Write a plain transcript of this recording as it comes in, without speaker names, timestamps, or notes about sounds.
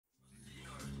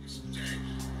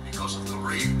because of the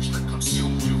rage that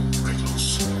consumed you,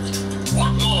 Kratos.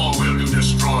 What more will you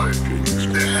destroy?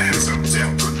 The hands of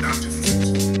death could not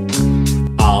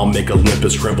defeat. I'll make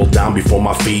Olympus tremble down before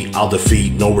my feet. I'll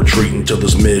defeat, no retreat until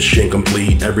this mission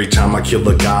complete. Every time I kill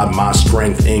a god, my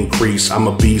strength increase. I'm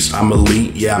a beast, I'm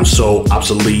elite, yeah, I'm so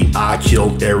obsolete. I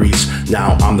killed Ares,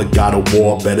 now I'm the god of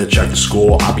war. Better check the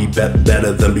score, I'll be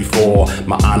better than before.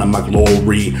 My honor, my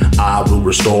glory, I will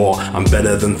restore. I'm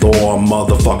better than Thor,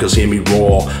 motherfuckers hear me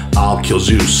roar. I'll kill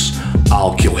Zeus,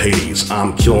 I'll kill Hades.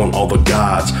 I'm killing all the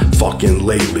gods, fucking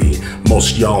lately.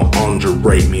 Most y'all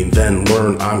underrate me, then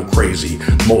learn I'm crazy.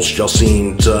 Most y'all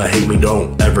seem to hate me,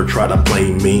 don't ever try to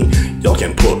play me. Y'all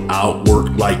can put out work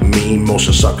like me, most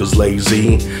of suckers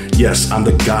lazy. Yes, I'm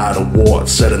the god of war,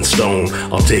 set in stone.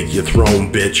 I'll take your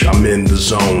throne, bitch, I'm in the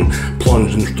zone.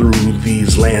 Plunging through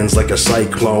these lands like a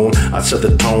cyclone. I set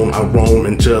the tone, I roam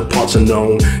into parts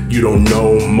unknown. You don't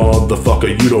know,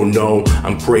 motherfucker, you don't know.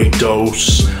 I'm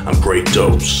Kratos, I'm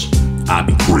Kratos. I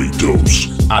be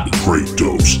Kratos, I be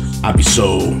Kratos. I be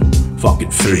so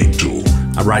fucking fatal.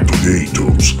 I ride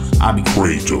tornadoes, I be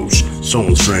Kratos, so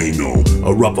insane, no,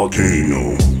 a rough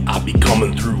volcano. I be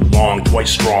coming through long,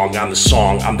 twice strong on the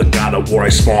song. I'm the god of war, I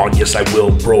spawn, yes I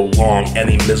will prolong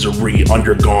any misery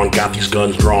undergone. Got these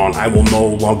guns drawn, I will no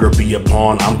longer be a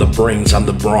pawn. I'm the brains, I'm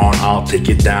the brawn, I'll take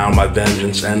it down. My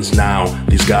vengeance ends now,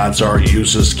 these gods are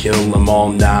useless, kill them all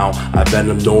now. I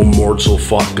venom no mortal,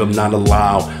 fuck I'm not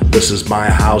allowed. This is my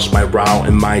house, my route,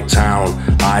 and my town.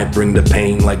 I bring the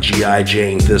pain like G.I.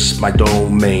 Jane, this my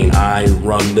domain. I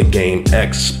run the game,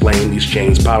 explain these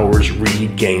chains, powers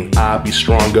regain. I be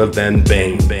stronger than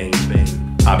Bane, bang,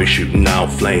 bang. I be shooting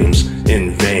out flames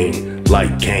in vain,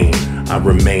 like Cain. I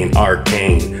remain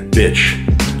arcane, bitch.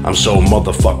 I'm so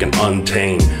motherfucking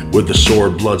untamed. With the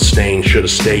sword blood stain, should've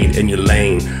stayed in your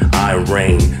lane. I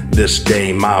reign this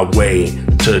day my way.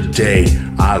 Today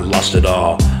I lost it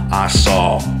all. I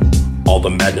saw all the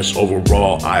madness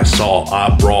overall. I saw,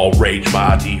 I brawl, rage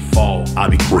by default. I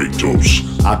be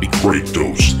Kratos, I be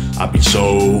Kratos. I be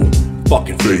so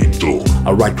fucking fatal.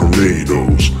 I ride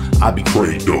tornadoes, I be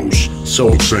Kratos, so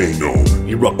insane, no,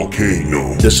 you're a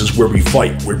volcano. This is where we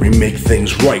fight, where we make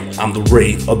things right. I'm the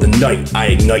wraith of the night, I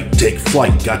ignite, take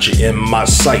flight. Got you in my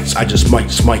sights, I just might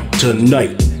smite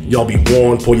tonight. Y'all be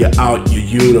warned, pull you out your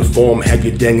uniform, have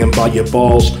you dangling by your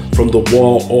balls from the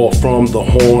wall or from the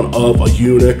horn of a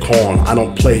unicorn. I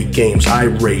don't play games, I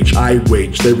rage,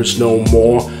 there is no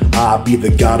more. I be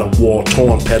the god of war,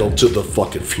 torn pedal to the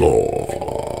fucking floor.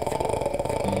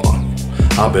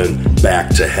 I've been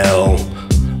back to hell,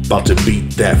 about to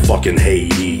beat that fucking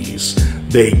Hades.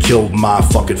 They killed my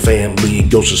fucking family,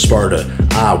 Ghost of Sparta,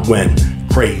 I went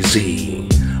crazy.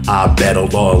 I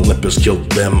battled all Olympus,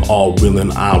 killed them all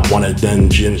willing. I wanted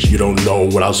vengeance, you don't know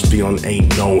what I was feeling.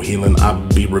 Ain't no healing, I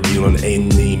be revealing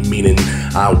any meaning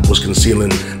I was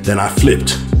concealing. Then I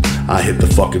flipped, I hit the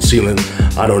fucking ceiling.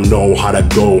 I don't know how to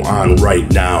go on right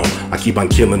now. I keep on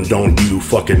killing, don't you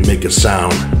fucking make a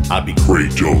sound. I be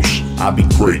Kratos, I be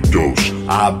Kratos.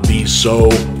 I be so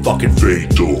fucking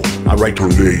fatal. I ride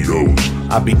tornadoes,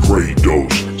 I be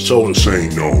Kratos, so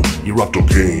insane, no, you're a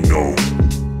volcano.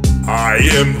 I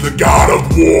am the god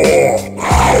of war,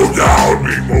 bow down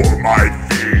before my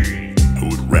feet. I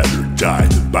would rather die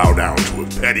than bow down to a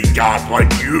petty god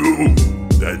like you.